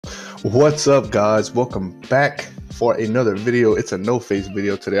What's up, guys? Welcome back for another video. It's a no-face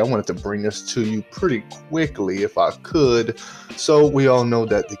video today. I wanted to bring this to you pretty quickly if I could. So we all know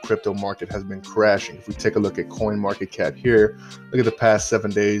that the crypto market has been crashing. If we take a look at coin market cap here, look at the past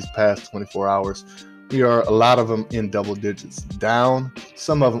 7 days, past 24 hours. We are a lot of them in double digits, down,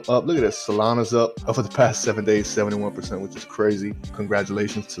 some of them up. Look at this, Solana's up over the past 7 days, 71%, which is crazy.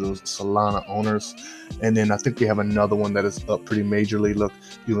 Congratulations to those Solana owners. And then I think we have another one that is up pretty majorly. Look,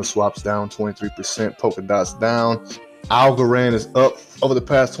 Uniswap's down 23%, Polkadot's down. Algorand is up over the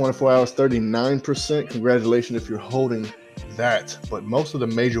past 24 hours, 39%. Congratulations if you're holding that. But most of the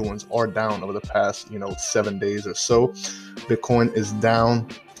major ones are down over the past, 7 days or so. Bitcoin is down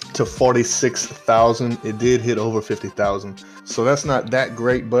to 46,000. It did hit over 50,000, so that's not that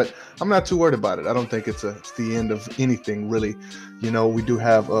great, but I'm not too worried about it. I don't think it's the end of anything, really. We do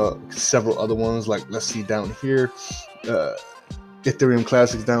have several other ones, like let's see down here, Ethereum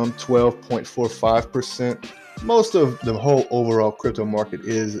Classic's down 12.45%. Most of the whole overall crypto market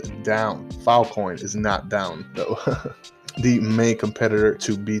is down. Filecoin is not down though. The main competitor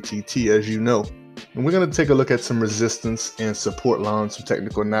to BTT, as you know. And we're going to take a look at some resistance and support lines, some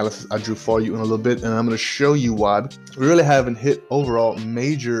technical analysis I drew for you in a little bit, and I'm going to show you why we really haven't hit overall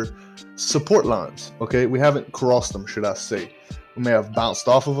major support lines. Okay, we haven't crossed them, should I say. We may have bounced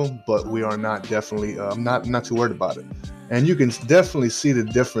off of them, but we are not definitely not too worried about it. And you can definitely see the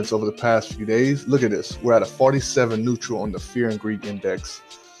difference over the past few days. Look at this. We're at a 47 neutral on the Fear and Greed Index.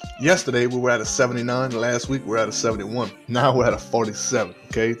 Yesterday we were at a 79. Last week we're at a 71. Now we're at a 47.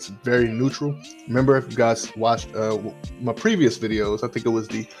 Okay, it's very neutral. Remember, if you guys watched my previous videos, I think it was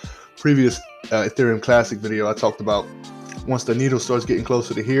the previous Ethereum Classic video, I talked about once the needle starts getting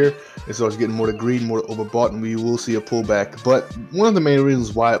closer to here, it starts getting more to greed, more to overbought, and we will see a pullback. But one of the main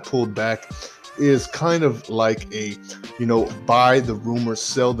reasons why it pulled back is kind of like a, buy the rumor,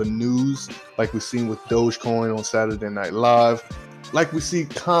 sell the news, like we've seen with Dogecoin on Saturday Night Live. Like we see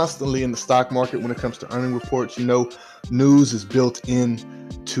constantly in the stock market when it comes to earning reports, news is built in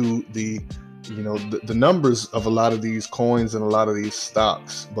to the numbers of a lot of these coins and a lot of these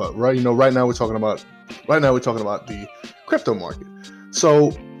stocks. But right now we're talking about the crypto market.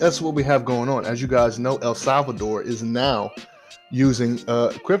 So that's what we have going on. As you guys know, El Salvador is now using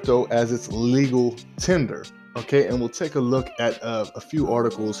crypto as its legal tender. Okay, and we'll take a look at a few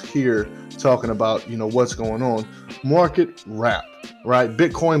articles here talking about what's going on. Market wrap, right?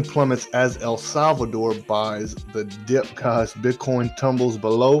 Bitcoin plummets as El Salvador buys the dip. Guys, Bitcoin tumbles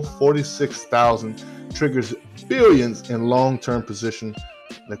below 46,000, triggers billions in long-term position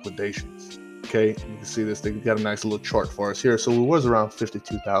liquidations. Okay, you can see this. They got a nice little chart for us here. So it was around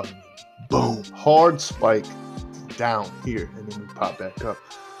 52,000. Boom, hard spike down here, and then we pop back up.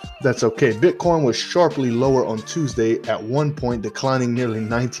 That's okay. Bitcoin was sharply lower on Tuesday, at one point declining nearly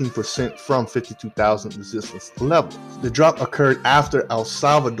 19% from 52,000 resistance level. The drop occurred after El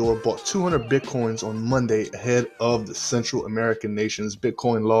Salvador bought 200 Bitcoins on Monday ahead of the Central American nation's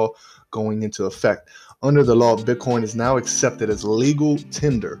Bitcoin law going into effect. Under the law, Bitcoin is now accepted as legal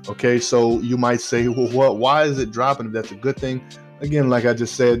tender. Okay, so you might say, well, why is it dropping if that's a good thing? Again, like I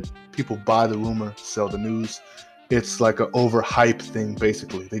just said, people buy the rumor, sell the news. It's like an overhyped thing,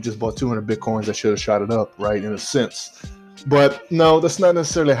 basically. They just bought 200 Bitcoins that should have shot it up, right, in a sense. But no, that's not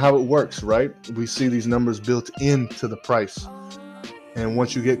necessarily how it works, right? We see these numbers built into the price. And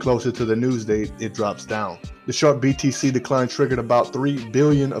once you get closer to the news date, it drops down. The sharp BTC decline triggered about $3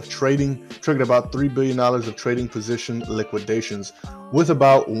 billion of trading position liquidations, with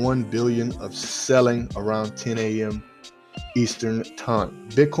about $1 billion of selling around 10 a.m. Eastern time.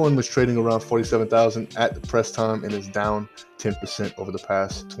 Bitcoin was trading around 47,000 at the press time and is down 10% over the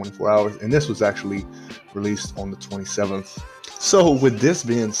past 24 hours. And this was actually released on the 27th. So with this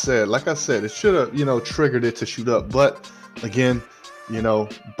being said, like I said, it should have, triggered it to shoot up. But again,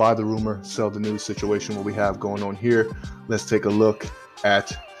 buy the rumor, sell the news situation, what we have going on here. Let's take a look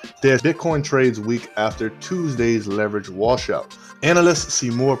at this. Bitcoin trades weak after Tuesday's leverage washout. Analysts see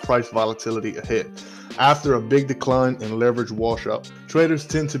more price volatility ahead. After a big decline in leverage washout, traders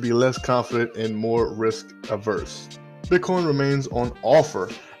tend to be less confident and more risk averse. Bitcoin remains on offer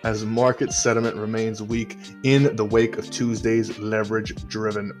as market sentiment remains weak in the wake of Tuesday's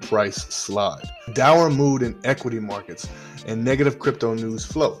leverage-driven price slide. Dour mood in equity markets and negative crypto news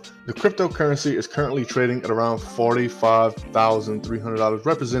flow. The cryptocurrency is currently trading at around $45,300,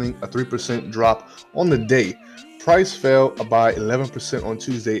 representing a 3% drop on the day. Price fell by 11% on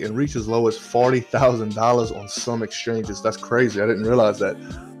Tuesday and reached as low as $40,000 on some exchanges. That's crazy. I didn't realize that.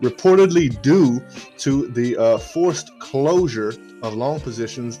 Reportedly due to the forced closure of long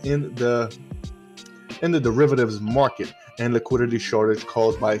positions in the derivatives market and liquidity shortage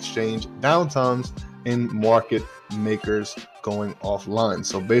caused by exchange downtimes and market makers going offline.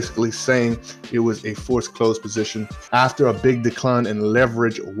 So basically saying it was a forced close position after a big decline in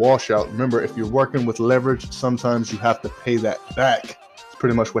leverage washout. Remember, if you're working with leverage, sometimes you have to pay that back. It's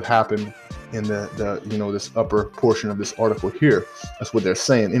pretty much what happened in this upper portion of this article here. That's what they're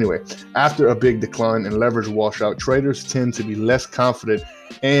saying. Anyway, after a big decline in leverage washout, traders tend to be less confident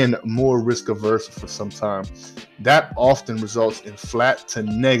and more risk averse for some time. That often results in flat to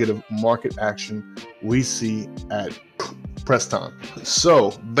negative market action we see at press time.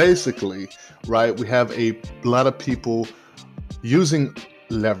 So basically, right, we have a lot of people using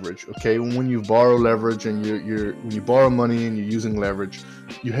leverage. Okay, when you borrow leverage and when you borrow money and you're using leverage,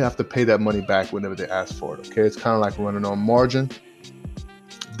 you have to pay that money back whenever they ask for it. Okay, it's kind of like running on margin.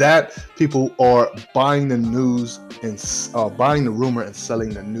 That people are buying the news and buying the rumor and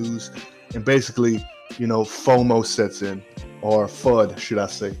selling the news, and basically, FOMO sets in, or FUD, should I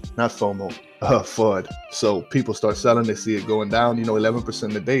say, not FOMO, FUD. So people start selling, they see it going down.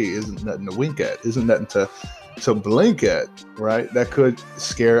 11% a day isn't nothing to wink at, isn't nothing to blink at, right? That could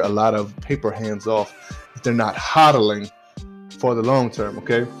scare a lot of paper hands off if they're not hodling for the long term,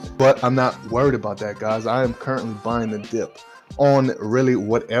 okay? But I'm not worried about that, guys. I am currently buying the dip on really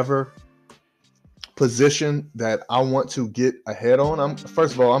whatever position that I want to get ahead on.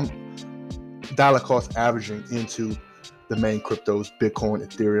 First of all, I'm dollar cost averaging into the main cryptos, Bitcoin,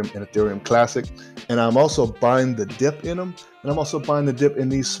 Ethereum, and Ethereum Classic. And I'm also buying the dip in them. And I'm also buying the dip in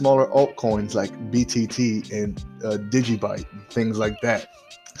these smaller altcoins like BTT and Digibyte and things like that.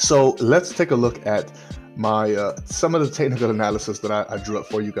 So let's take a look at my some of the technical analysis that I drew up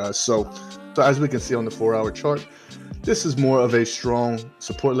for you guys. So as we can see on the 4-hour chart, this is more of a strong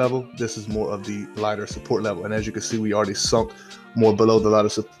support level. This is more of the lighter support level. And as you can see, we already sunk more below the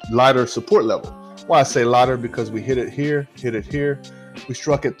lighter support level. Why I say lighter? Because we hit it here. We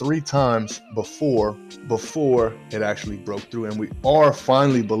struck it 3 times before it actually broke through. And we are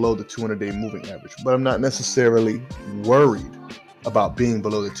finally below the 200-day moving average. But I'm not necessarily worried about being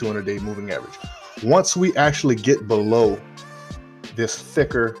below the 200-day moving average. Once we actually get below this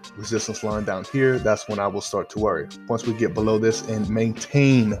thicker resistance line down here, that's when I will start to worry. Once we get below this and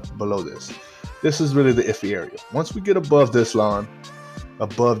maintain below this, this is really the iffy area. Once we get above this line,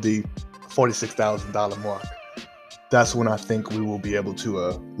 above the $46,000 mark, that's when I think we will be able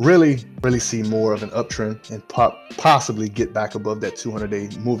to really see more of an uptrend and possibly get back above that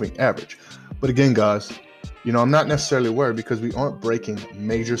 200-day moving average. But again, guys, I'm not necessarily worried because we aren't breaking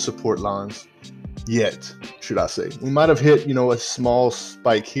major support lines yet, should I say. We might have hit, a small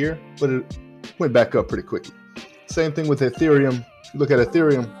spike here, but it went back up pretty quickly. Same thing with Ethereum. If you look at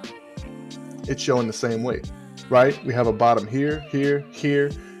Ethereum, it's showing the same way, right? We have a bottom here, here.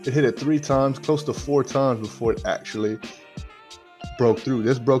 It hit it 3 times, close to 4 times before it actually broke through.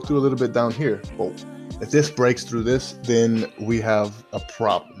 This broke through a little bit down here. But if this breaks through this, then we have a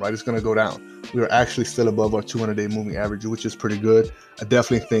problem, right? It's going to go down. We are actually still above our 200-day moving average, which is pretty good. I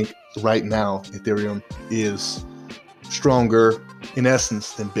definitely think right now Ethereum is stronger in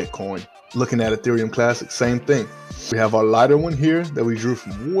essence than Bitcoin. Looking at Ethereum Classic, same thing. We have our lighter one here that we drew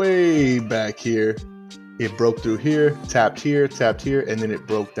from way back here. It broke through here, tapped here, and then it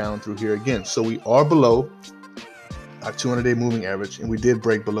broke down through here again. So we are below our 200-day moving average, and we did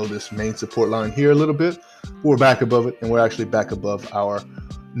break below this main support line here a little bit. We're back above it, and we're actually back above our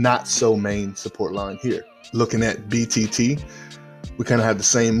not so main support line here. Looking at BTT, we kind of have the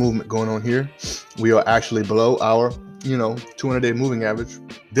same movement going on here. We are actually below our 200-day moving average.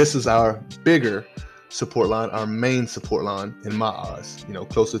 This is our bigger support line, our main support line in my eyes,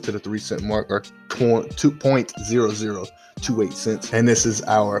 closer to the 3-cent mark, or 2.0028 cents. And this is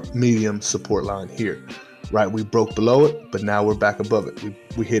our medium support line here, right? We broke below it, but now we're back above it.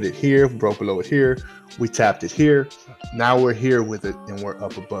 We hit it here, broke below it here, we tapped it here. Now we're here with it, and we're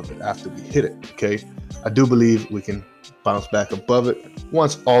up above it after we hit it, okay? I do believe we can bounce back above it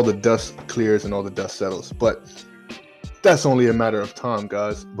once all the dust clears and all the dust settles. But that's only a matter of time,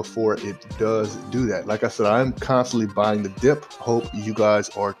 guys, before it does do that. Like I said, I'm constantly buying the dip. Hope you guys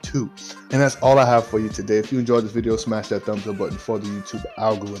are too. And that's all I have for you today. If you enjoyed this video, smash that thumbs up button for the YouTube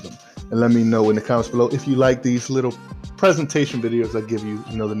algorithm. And let me know in the comments below if you like these little presentation videos I give you,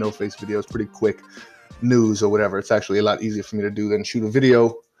 the no-face videos, pretty quick news or whatever. It's actually a lot easier for me to do than shoot a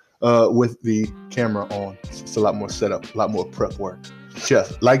video with the camera on. It's a lot more setup, a lot more prep work.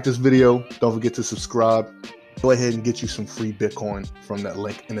 Just like this video. Don't forget to subscribe. Go ahead and get you some free Bitcoin from that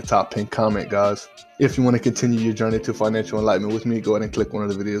link in the top pinned comment, guys. If you want to continue your journey to financial enlightenment with me, go ahead and click one of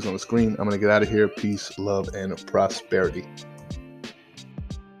the videos on the screen. I'm going to get out of here. Peace, love, and prosperity.